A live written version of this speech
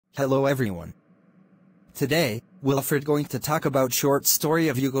Hello everyone. Today, Wilfred going to talk about short story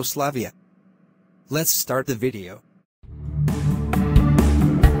of Yugoslavia. Let's start the video.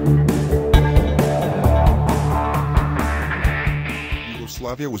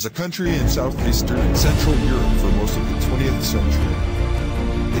 Yugoslavia was a country in southeastern and central Europe for most of the 20th century.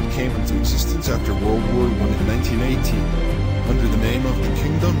 It came into existence after World War I in 1918, under the name of the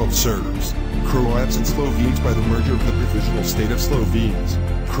Kingdom of Serbs, Croats and Slovenes by the merger of the Provisional State of Slovenes,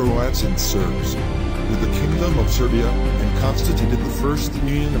 Croats and Serbs, with the Kingdom of Serbia, and constituted the first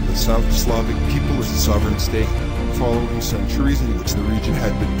union of the South Slavic people as a sovereign state, following centuries in which the region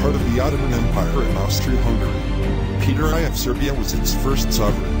had been part of the Ottoman Empire and Austria-Hungary. Peter I of Serbia was its first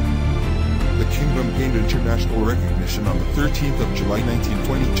sovereign. The kingdom gained international recognition on the 13th of July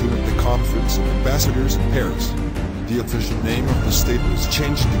 1922 at the Conference of Ambassadors in Paris. The official name of the state was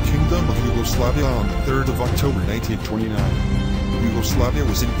changed to Kingdom of Yugoslavia on the 3rd of October 1929. Yugoslavia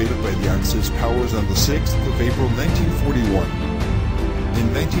was invaded by the Axis powers on the 6th of April 1941. In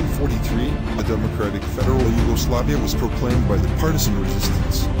 1943, a democratic federal Yugoslavia was proclaimed by the partisan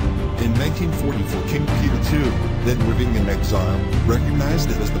resistance. In 1944, King Peter II, then living in exile, recognized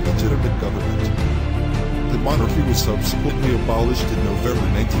it as the legitimate government. The monarchy was subsequently abolished in November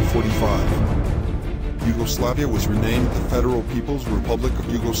 1945. Yugoslavia was renamed the Federal People's Republic of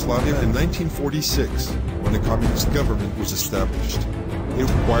Yugoslavia in 1946, when a communist government was established. It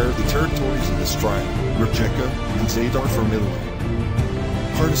acquired the territories of Istria, Rijeka, and Zadar from Italy.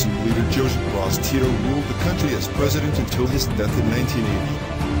 Partisan leader Josip Broz Tito ruled the country as president until his death in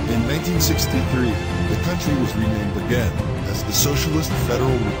 1980. In 1963, the country was renamed again as the Socialist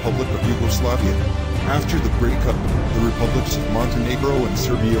Federal Republic of Yugoslavia. After the breakup, the republics of Montenegro and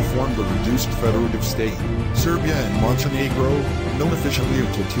Serbia formed a reduced federative state. Serbia and Montenegro, known officially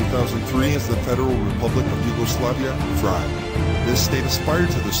until 2003 as the Federal Republic of Yugoslavia, thrived. This state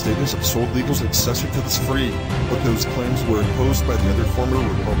aspired to the status of sole legal successor to the SFRY, but those claims were imposed by the other former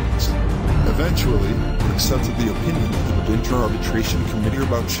republics. Eventually, it accepted the opinion of the Inter-Arbitration Committee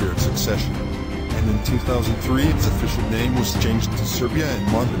about shared succession, and in 2003 its official name was changed to Serbia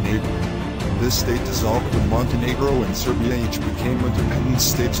and Montenegro. This state dissolved when Montenegro and Serbia each became independent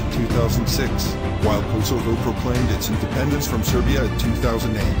states in 2006, while Kosovo proclaimed its independence from Serbia in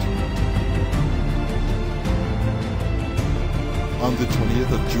 2008. On the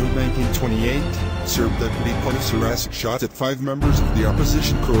 20th of June 1928, Serb Deputy Police Sarasic shot at 5 members of the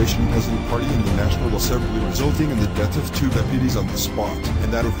opposition Croatian Peasant Party in the National Assembly, resulting in the death of 2 deputies on the spot,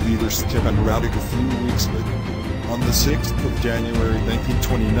 and that of leader Stjepan Radic a few weeks later. On the 6th of January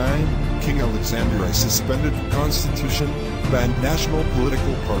 1929, King Alexander I suspended the constitution, banned national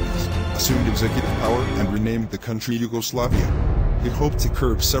political parties, assumed executive power, and renamed the country Yugoslavia. He hoped to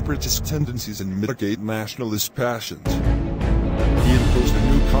curb separatist tendencies and mitigate nationalist passions. He imposed a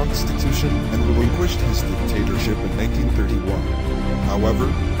new constitution and relinquished his dictatorship in 1931. However,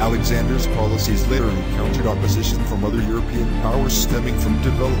 Alexander's policies later encountered opposition from other European powers stemming from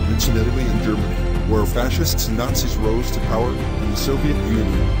developments in Italy and Germany, where fascists and Nazis rose to power, and the Soviet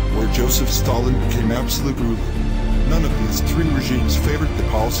Union, where Joseph Stalin became absolute ruler. None of these 3 regimes favored the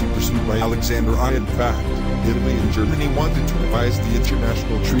policy pursued by Alexander I. In fact, Italy and Germany wanted to revise the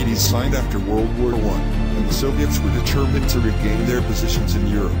international treaties signed after World War I, and the Soviets were determined to regain their positions in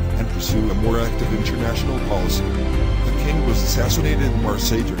Europe and pursue a more active international policy. The king was assassinated in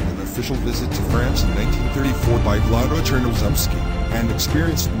Marseille during an official visit to France in 1934 by Vlado Chernozemski, and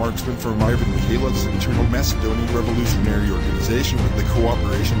experienced marksman from Ivan Mikhailov's Internal Macedonian Revolutionary Organization with the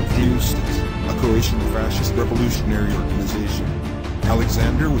cooperation of the Ustaš, a Croatian fascist revolutionary organization.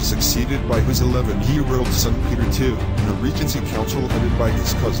 Alexander was succeeded by his 11-year-old son Peter II, in a regency council headed by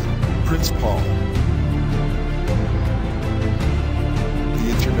his cousin, Prince Paul. The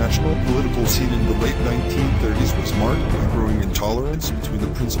international political scene in the late 1930s was marked by growing intolerance between the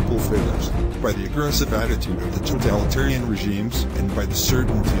principal figures, by the aggressive attitude of the totalitarian regimes, and by the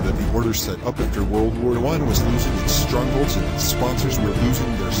certainty that the order set up after World War I was losing its strongholds and its sponsors were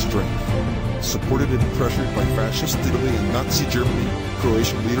losing their strength. Supported and pressured by fascist Italy and Nazi Germany,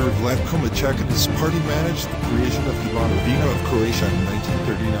 Croatian leader Vlatko Maček and his party managed the creation of the Banovina of Croatia in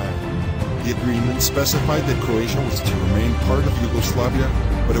 1939. The agreement specified that Croatia was to remain part of Yugoslavia,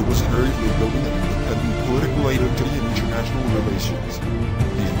 but it was hurriedly building an independent political identity and international relations.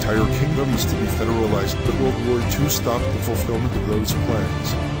 The entire kingdom was to be federalized, but World War II stopped the fulfillment of those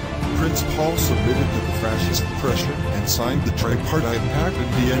plans. Prince Paul submitted to the fascist pressure and signed the Tripartite Pact in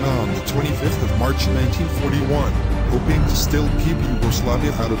Vienna on the 25th of March 1941, hoping to still keep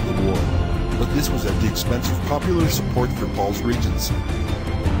Yugoslavia out of the war. But this was at the expense of popular support for Paul's regency.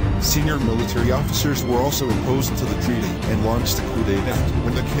 Senior military officers were also opposed to the treaty and launched a coup d'etat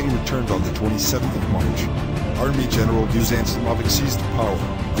when the king returned on the 27th of March. Army General Dusan Simovic seized power,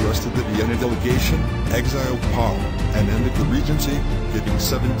 arrested the Vienna delegation, exiled Paul, and ended the regency, giving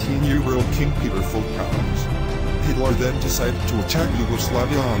 17-year-old King Peter full powers. Hitler then decided to attack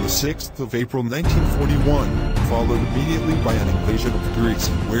Yugoslavia on the 6th of April 1941, followed immediately by an invasion of Greece,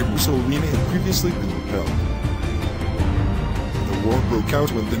 where Mussolini had previously been repelled. The war broke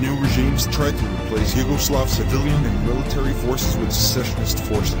out when the new regimes tried to replace Yugoslav civilian and military forces with secessionist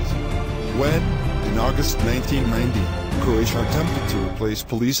forces. When, in August 1990, Croatia attempted to replace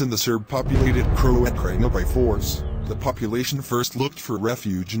police in the Serb-populated Croat Krajina by force, the population first looked for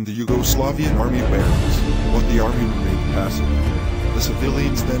refuge in the Yugoslavian army barracks, but the army remained passive. The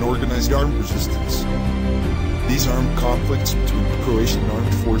civilians then organized armed resistance. These armed conflicts between Croatian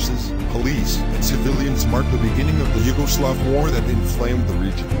armed forces, police, and civilians marked the beginning of the Yugoslav War that inflamed the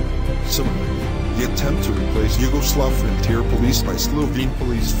region. Similarly, the attempt to replace Yugoslav frontier police by Slovene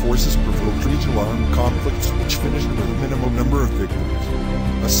police forces provoked regional armed conflicts which finished with a minimum number of victims.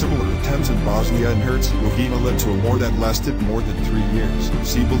 A similar attempt in Bosnia and Herzegovina led to a war that lasted more than 3 years,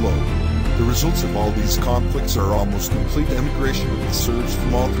 see below. The results of all these conflicts are almost complete emigration of the Serbs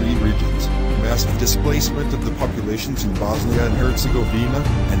from all three regions, massive displacement of the populations in Bosnia and Herzegovina,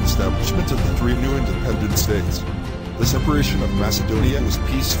 and establishment of the three new independent states. The separation of Macedonia was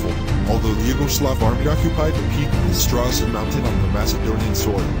peaceful, although the Yugoslav army occupied the peak of the Straza mountain on the Macedonian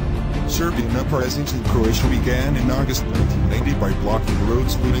soil. Serbian uprisings in Croatia began in August 1990 by blocking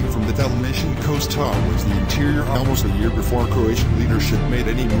roads leading from the Dalmatian coast towards the interior almost a year before Croatian leadership made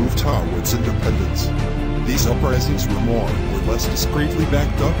any move towards independence. These uprisings were more or less discreetly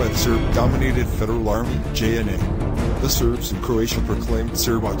backed up by the Serb-dominated Federal Army, JNA. The Serbs in Croatia proclaimed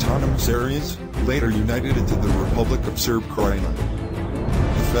Serb autonomous areas, later united into the Republic of Serb Krajina.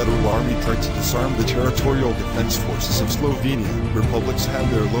 The Federal Army tried to disarm the territorial defense forces of Slovenia. Republics had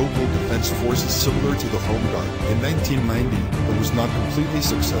their local defense forces similar to the Home Guard in 1990, but was not completely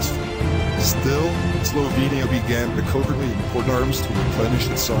successful. Still, Slovenia began to covertly import arms to replenish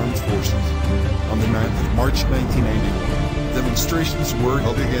its armed forces. On the 9th of March 1981, demonstrations were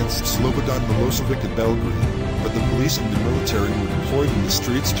held against Slobodan Milosevic at Belgrade, but the police and the military were deployed in the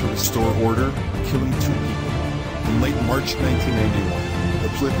streets to restore order, killing 2 people. In late March 1991, the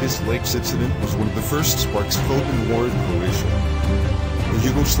Plitvice Lakes incident was one of the first sparks of open war in Croatia. The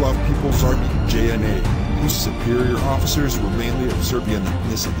Yugoslav People's Army, JNA, whose superior officers were mainly of Serbian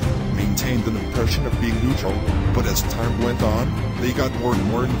ethnicity, maintained an impression of being neutral, but as time went on, they got more and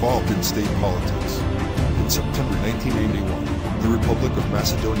more involved in state politics. In September 1981, the Republic of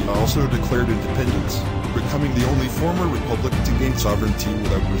Macedonia also declared independence, becoming the only former republic to gain sovereignty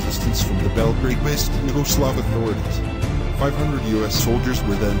without resistance from the Belgrade-based Yugoslav authorities. 500 U.S. soldiers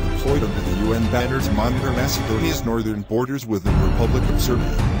were then deployed under the UN banner to monitor Macedonia's northern borders with the Republic of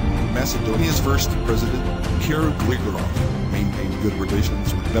Serbia. Macedonia's first president, Karo Gligorov, maintained good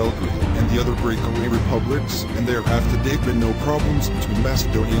relations with Belgrade and the other breakaway republics, and there have to date been no problems between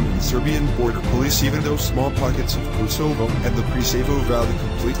Macedonian and Serbian border police, even though small pockets of Kosovo and the Prisevo Valley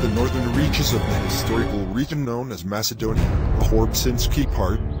complete the northern reaches of the historical region known as Macedonia, the Horbsinski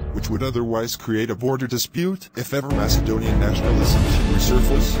part, which would otherwise create a border dispute if ever Macedonian nationalism should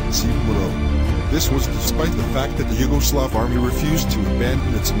resurface, see below. This was despite the fact that the Yugoslav army refused to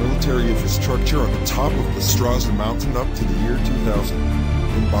abandon its military infrastructure on the top of the Straza mountain up to the year 2000.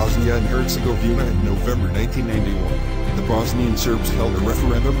 In Bosnia and Herzegovina in November 1991, the Bosnian Serbs held a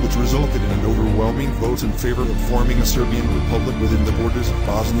referendum which resulted in an overwhelming vote in favor of forming a Serbian republic within the borders of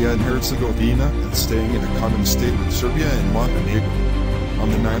Bosnia and Herzegovina and staying in a common state with Serbia and Montenegro. On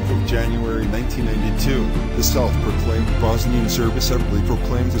the 9th of January 1992, the self-proclaimed Bosnian Serb Assembly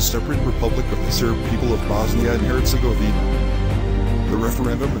proclaimed a separate republic of the Serb people of Bosnia and Herzegovina. The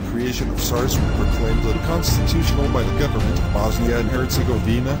referendum and creation of SARS were proclaimed unconstitutional by the government of Bosnia and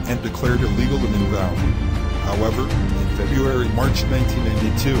Herzegovina and declared illegal and invalid. However, in February-March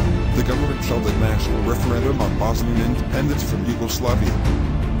 1992, the government held a national referendum on Bosnian independence from Yugoslavia.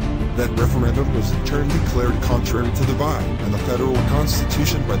 That referendum was in turn declared contrary to the VI and the federal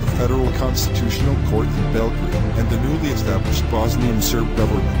constitution by the Federal Constitutional Court in Belgrade and the newly established Bosnian Serb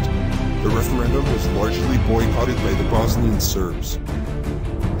government. The referendum was largely boycotted by the Bosnian Serbs.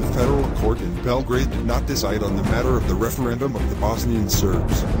 The federal court in Belgrade did not decide on the matter of the referendum of the Bosnian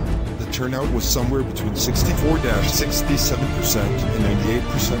Serbs. The turnout was somewhere between 64-67% and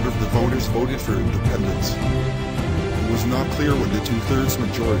 98% of the voters voted for independence. It was not clear when the two-thirds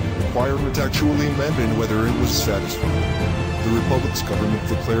majority requirement actually meant and whether it was satisfied. The Republic's government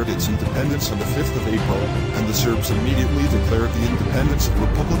declared its independence on the 5th of April, and the Serbs immediately declared the independence of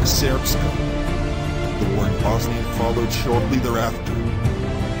Republika Srpska. The war in Bosnia followed shortly thereafter.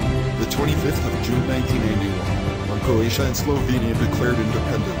 The 25th of June 1981, when Croatia and Slovenia declared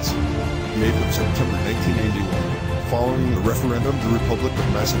independence. The 8th of September 1981, following the referendum, the Republic of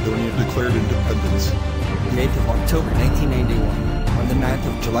Macedonia declared independence. The 8th of October 1981. On the 9th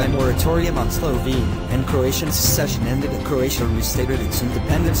of July, moratorium on Slovene and Croatian secession ended and Croatia restated its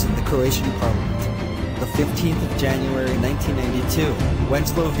independence in the Croatian parliament. The 15th of January 1992, when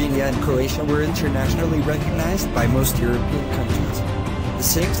Slovenia and Croatia were internationally recognized by most European countries.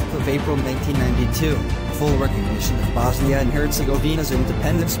 The 6th of April 1992, full recognition of Bosnia and Herzegovina's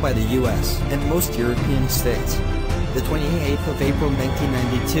independence by the US and most European states. The 28th of April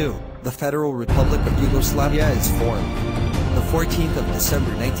 1992, the Federal Republic of Yugoslavia is formed. The 14th of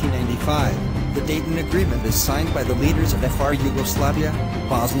December 1995, the Dayton Agreement is signed by the leaders of FR Yugoslavia,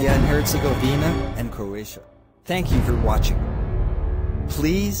 Bosnia and Herzegovina, and Croatia. Thank you for watching.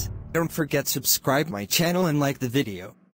 Please, don't forget subscribe my channel and like the video.